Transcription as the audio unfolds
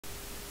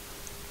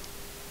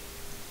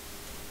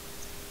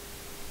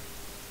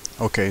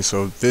Okay,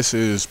 so this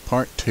is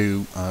part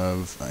 2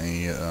 of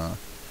a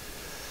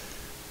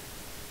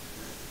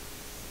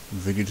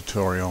video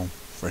tutorial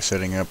for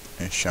setting up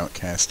a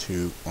SHOUTcast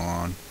 2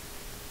 on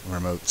a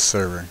remote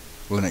server,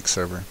 Linux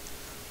server.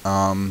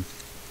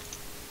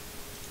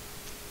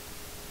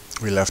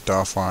 We left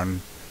off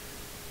on,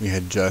 we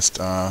had just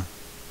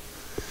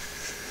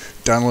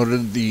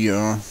downloaded the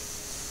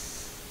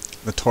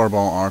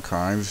tarball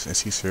archives,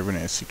 SC server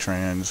and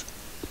SC-trans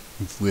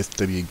with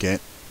wget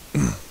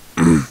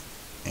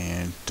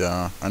and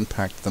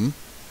unpacked them,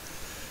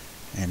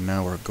 and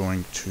now we're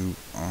going to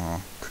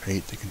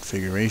create the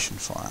configuration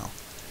file.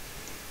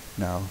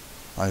 Now,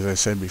 as I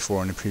said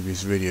before in the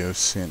previous video,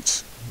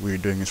 since we're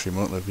doing this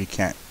remotely, we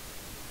can't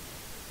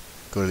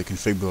go to the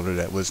config builder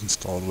that was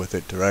installed with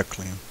it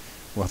directly.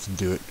 We'll have to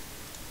do it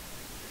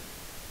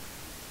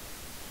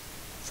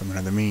from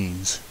another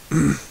means.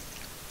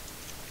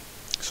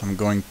 So I'm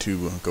going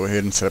to go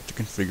ahead and set up the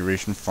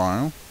configuration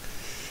file,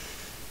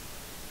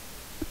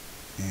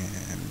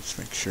 and let's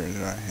make sure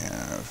that I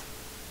have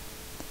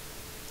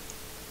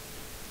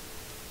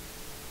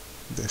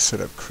this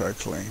set up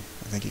correctly.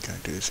 I think you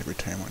gotta do this every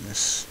time on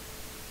this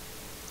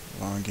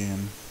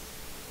login.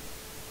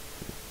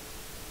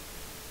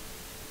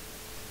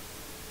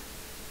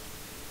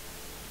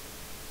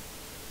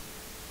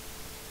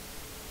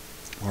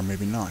 Or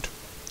maybe not.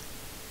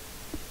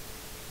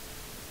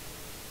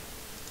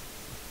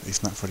 At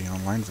least not for the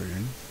online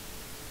version.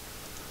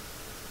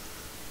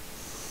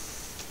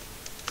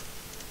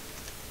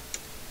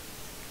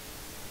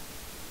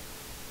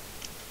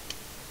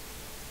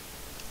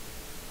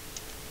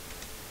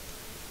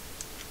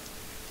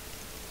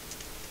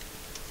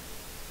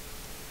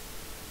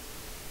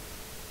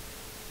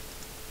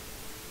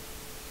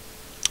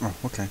 Oh,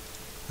 okay.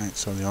 Alright,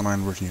 so the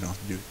online version you don't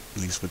have to do,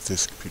 at least with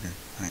this computer.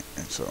 Alright,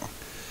 and so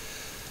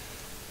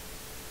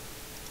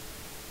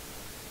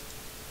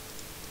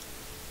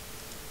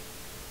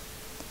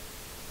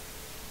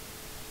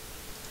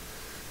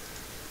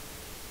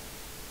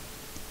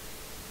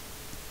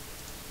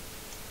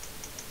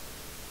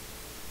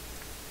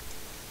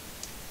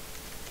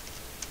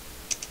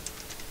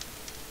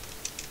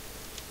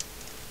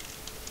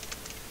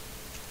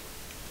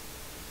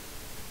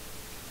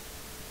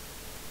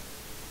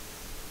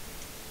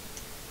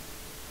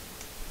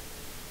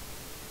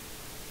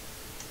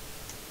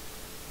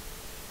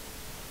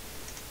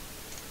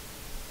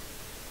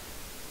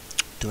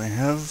do I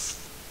have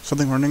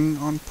something running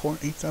on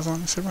port 8000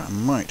 on the server? I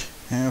might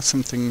have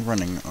something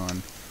running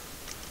on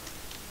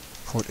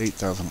port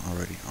 8000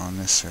 already on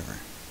this server.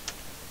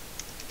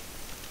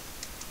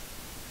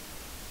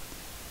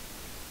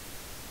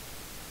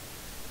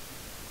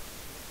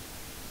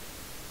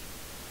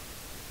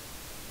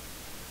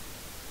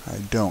 I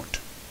don't.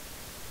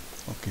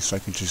 Okay, so I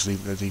can just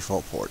leave the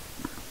default port.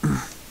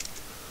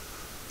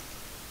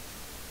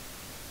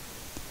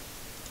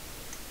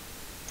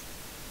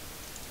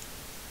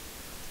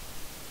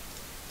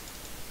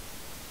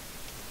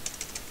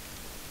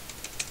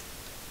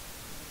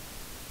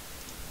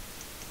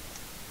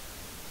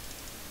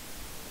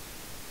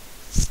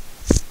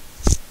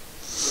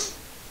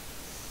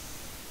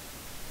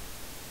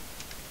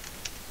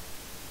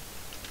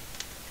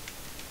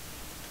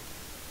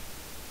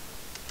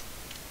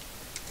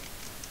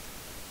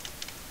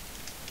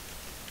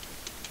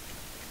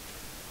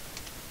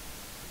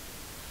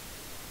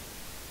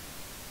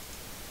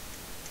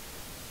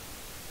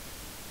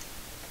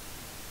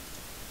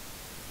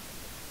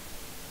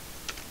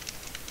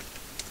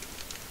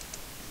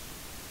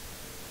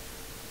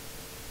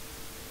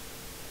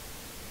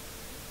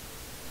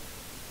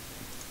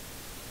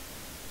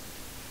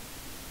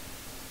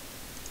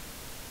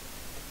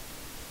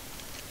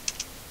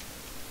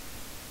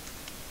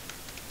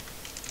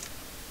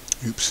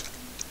 Oops.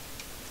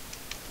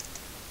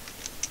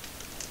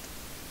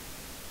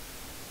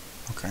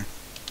 Okay.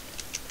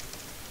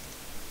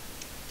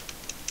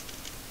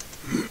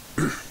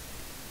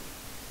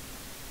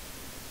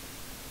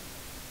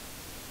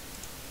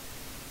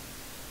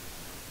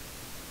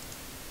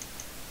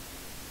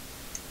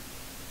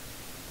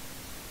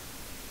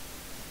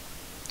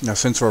 Now,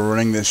 since we're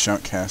running this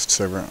SHOUTcast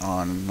server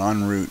on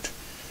non-root,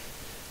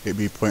 it'd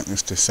be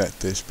pointless to set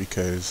this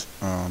because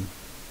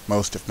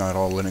most, if not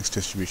all, Linux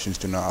distributions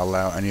do not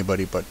allow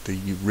anybody but the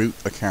root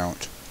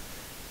account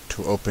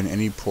to open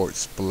any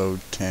ports below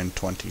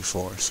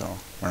 1024, so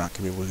we're not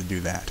going to be able to do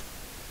that.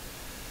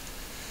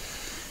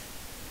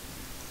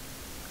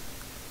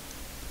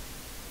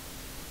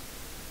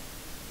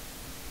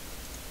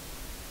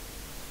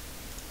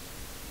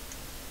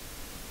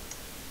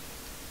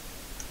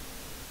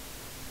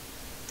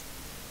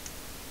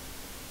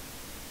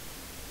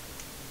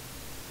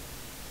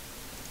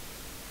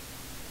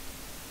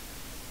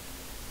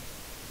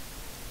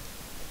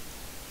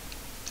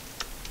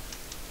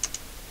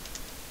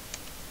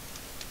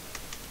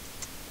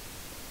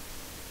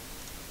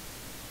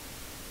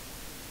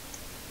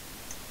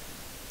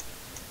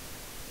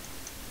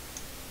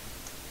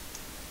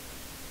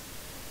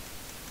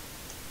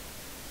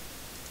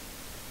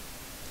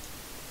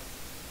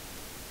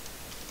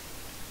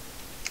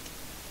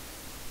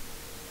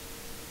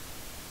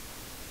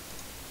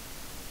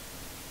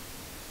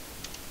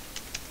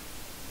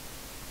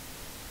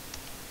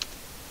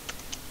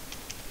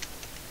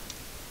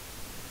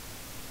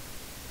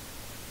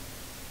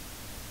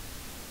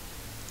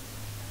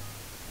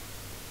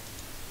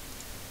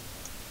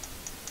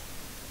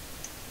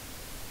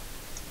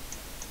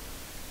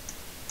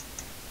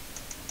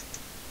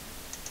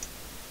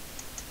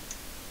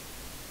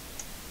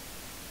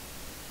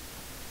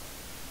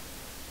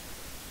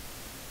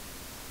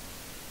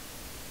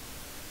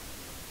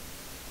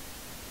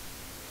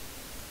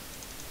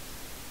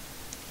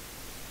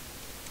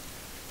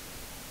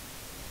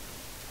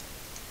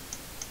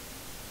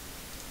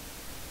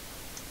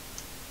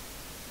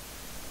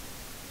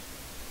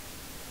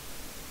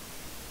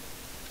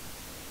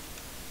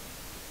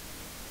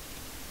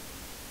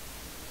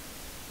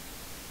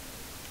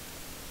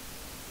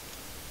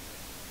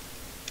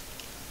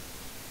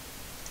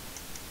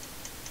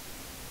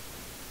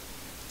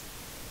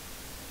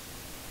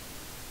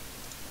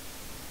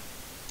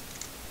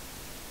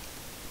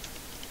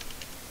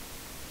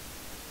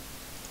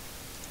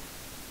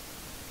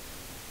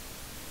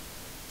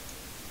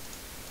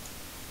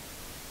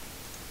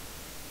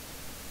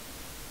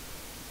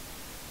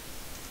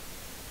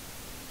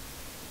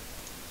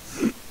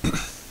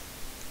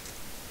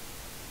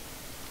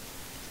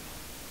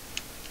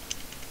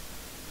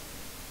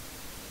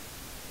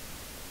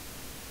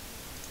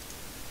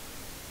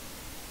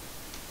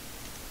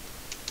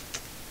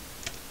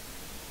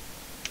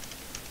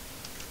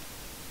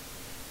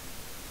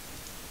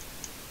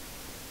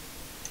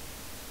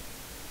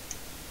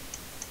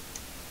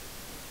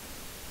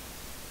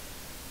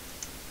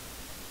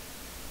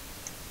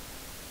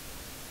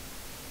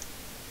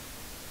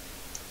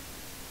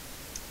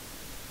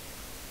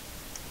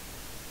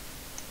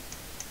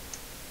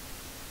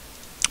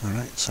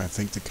 Alright, so I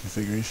think the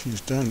configuration is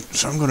done.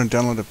 So I'm going to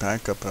download a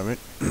backup of it.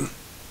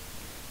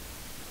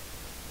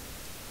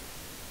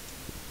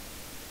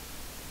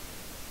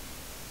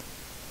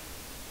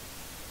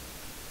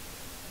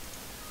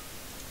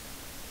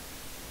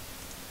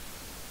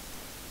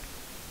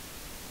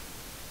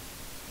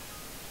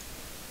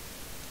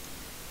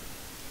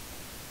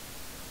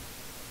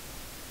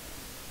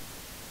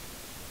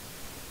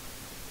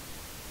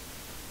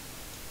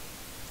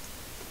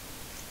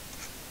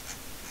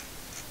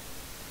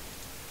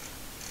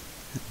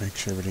 Make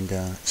sure everything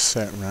got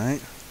set right.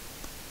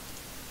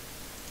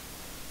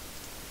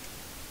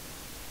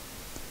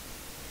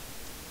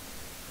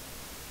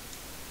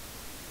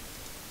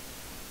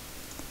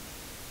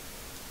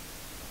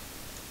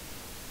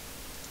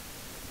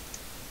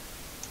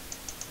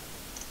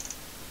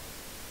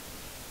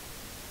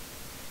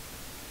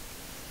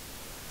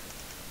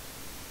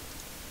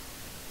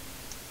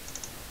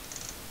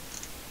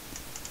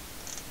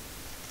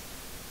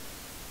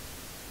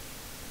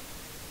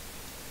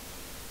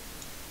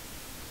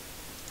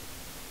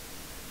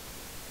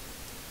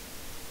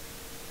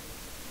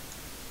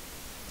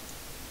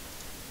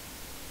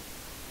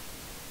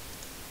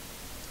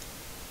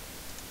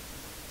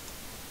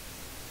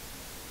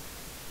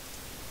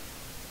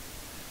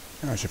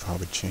 I should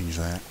probably change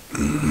that.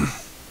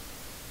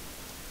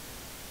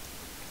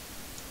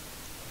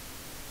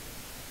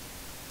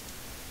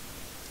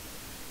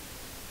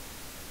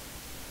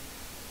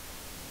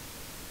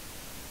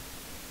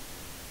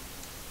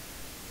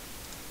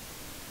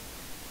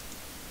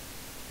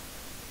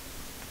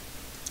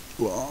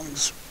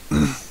 Logs.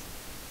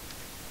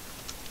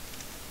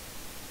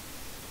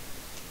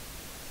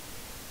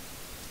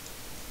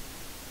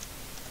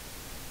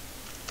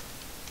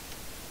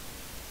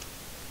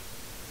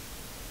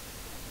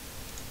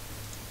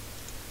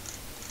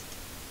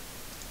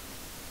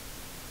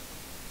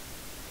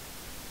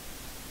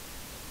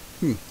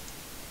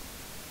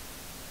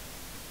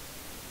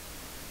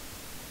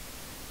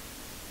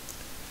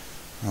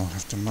 I'll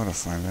have to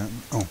modify that.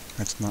 Oh,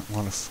 that's not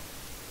modify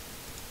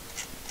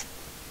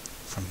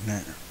from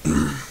there.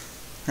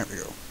 There we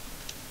go.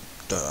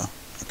 Duh.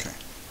 Okay.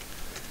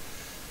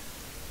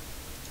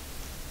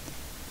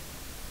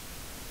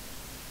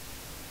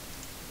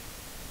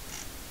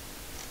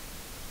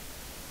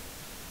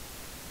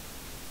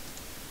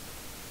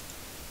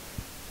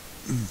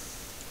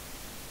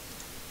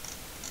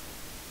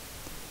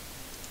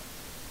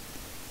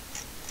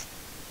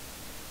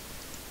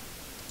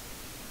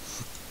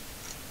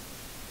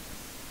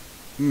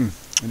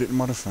 I didn't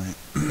modify it.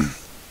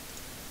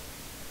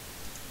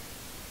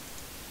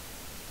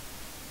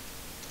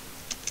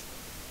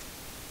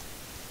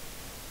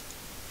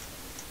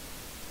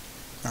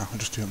 Oh, I'll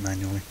just do it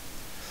manually.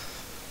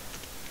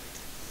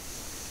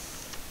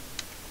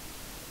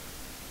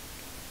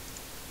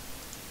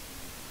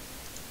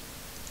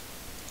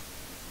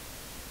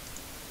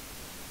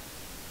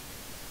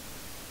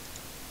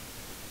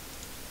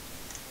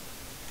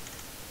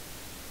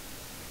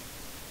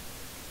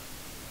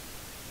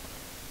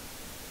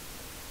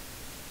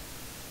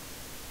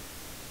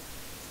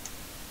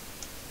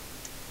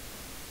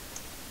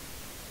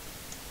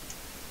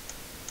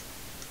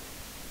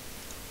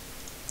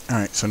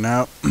 Alright, so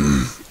now,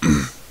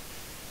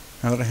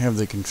 now that I have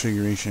the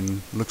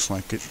configuration, looks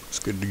like it's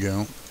good to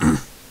go. I'm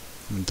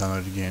going to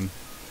download it again.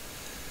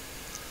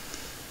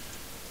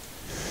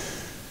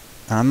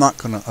 Now, I'm not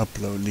going to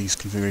upload these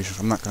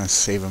configurations. I'm not going to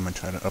save them and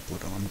try to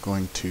upload them. I'm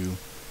going to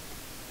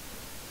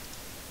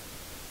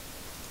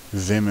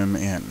vim them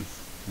in.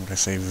 When I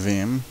say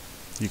vim,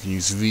 you can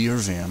use v or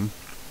vim.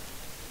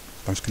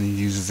 I'm just going to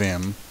use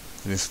vim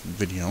for this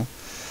video.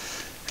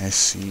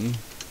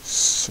 scserve.conf.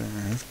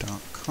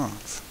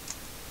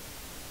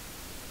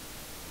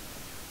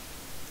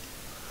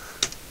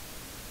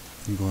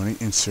 I'm going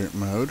to insert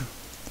mode,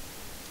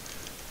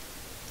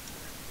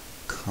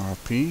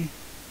 copy,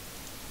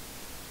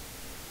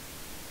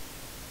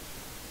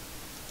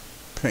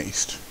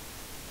 paste,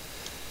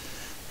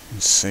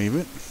 and save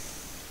it.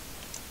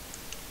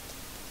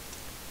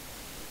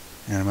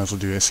 And I might as well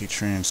do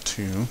setrans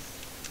too.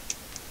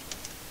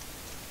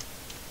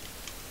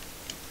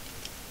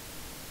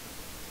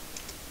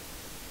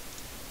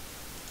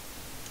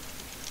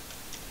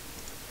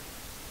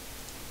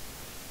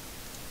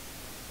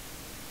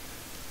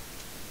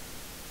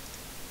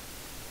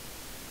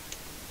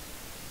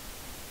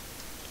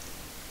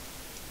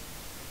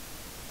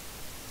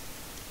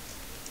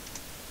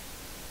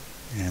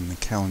 And the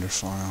calendar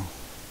file.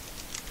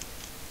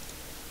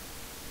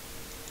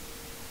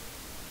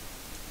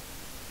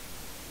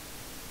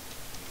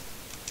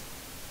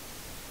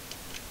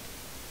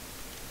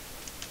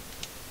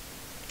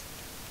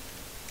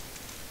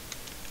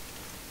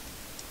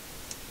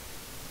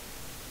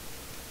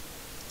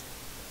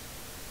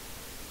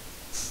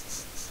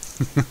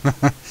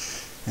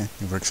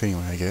 It works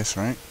anyway, I guess,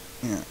 right?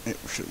 Yeah, it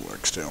should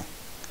work still.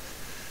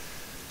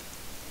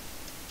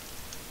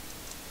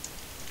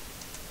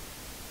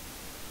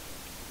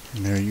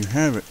 And there you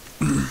have it.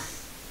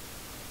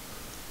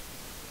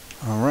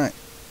 Alright.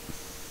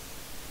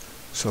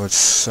 So let's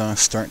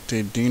start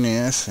the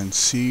DNS and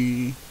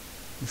see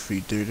if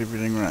we did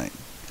everything right.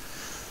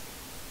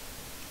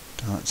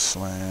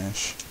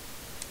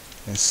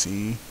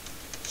 /sc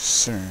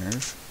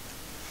serve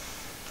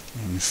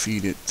and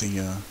feed it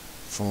the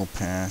full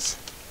path.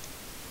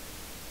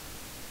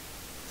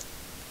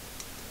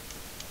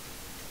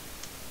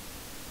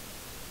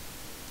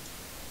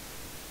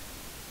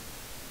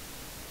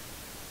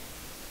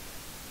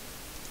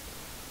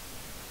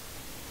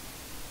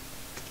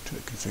 To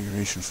the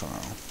configuration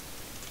file.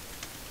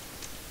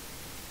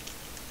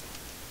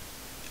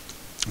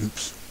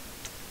 Oops.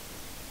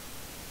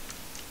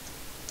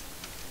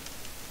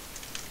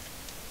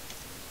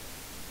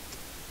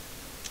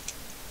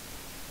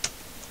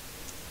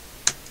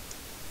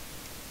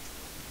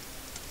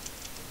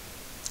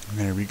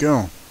 There we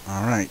go.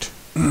 Alright.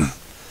 As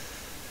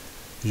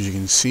you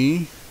can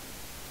see,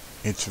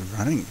 it's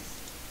running.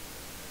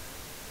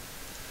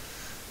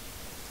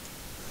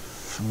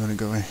 So I'm going to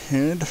go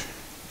ahead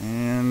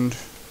and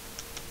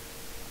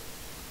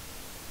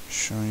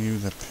show you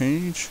the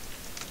page.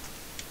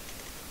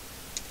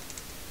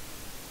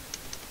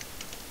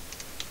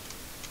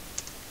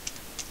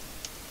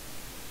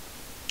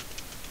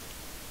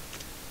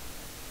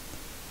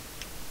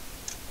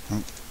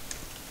 Oh.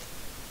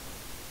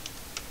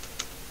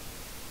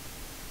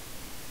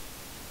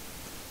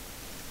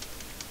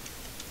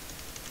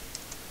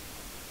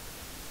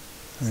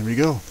 There we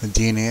go. The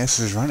DNS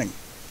is running.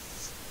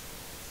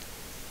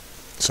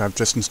 So I've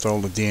just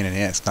installed the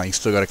DNS. Now you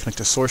still got to connect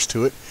a source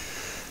to it,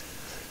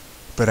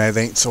 but it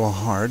ain't so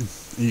hard.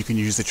 You can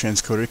use the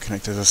transcoder to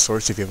connect as a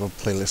source if you have a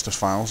playlist of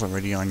files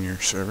already on your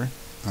server,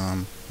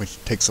 which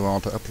takes a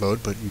while to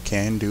upload, but you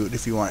can do it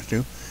if you want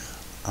to.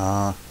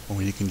 Or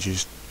you can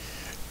just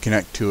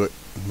connect to it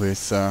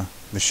with the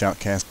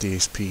SHOUTcast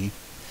DSP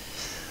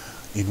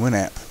in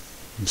WinApp.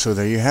 And so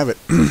there you have it.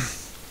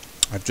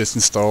 I've just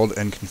installed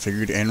and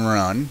configured and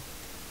run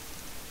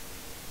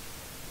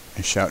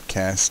a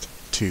SHOUTcast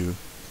 2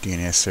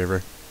 DNS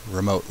server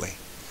remotely.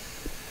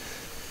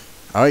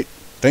 Alright,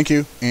 thank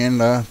you,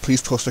 and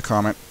please post a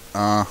comment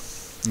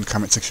in the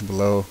comment section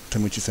below. Tell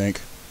me what you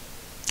think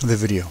of the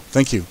video.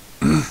 Thank you.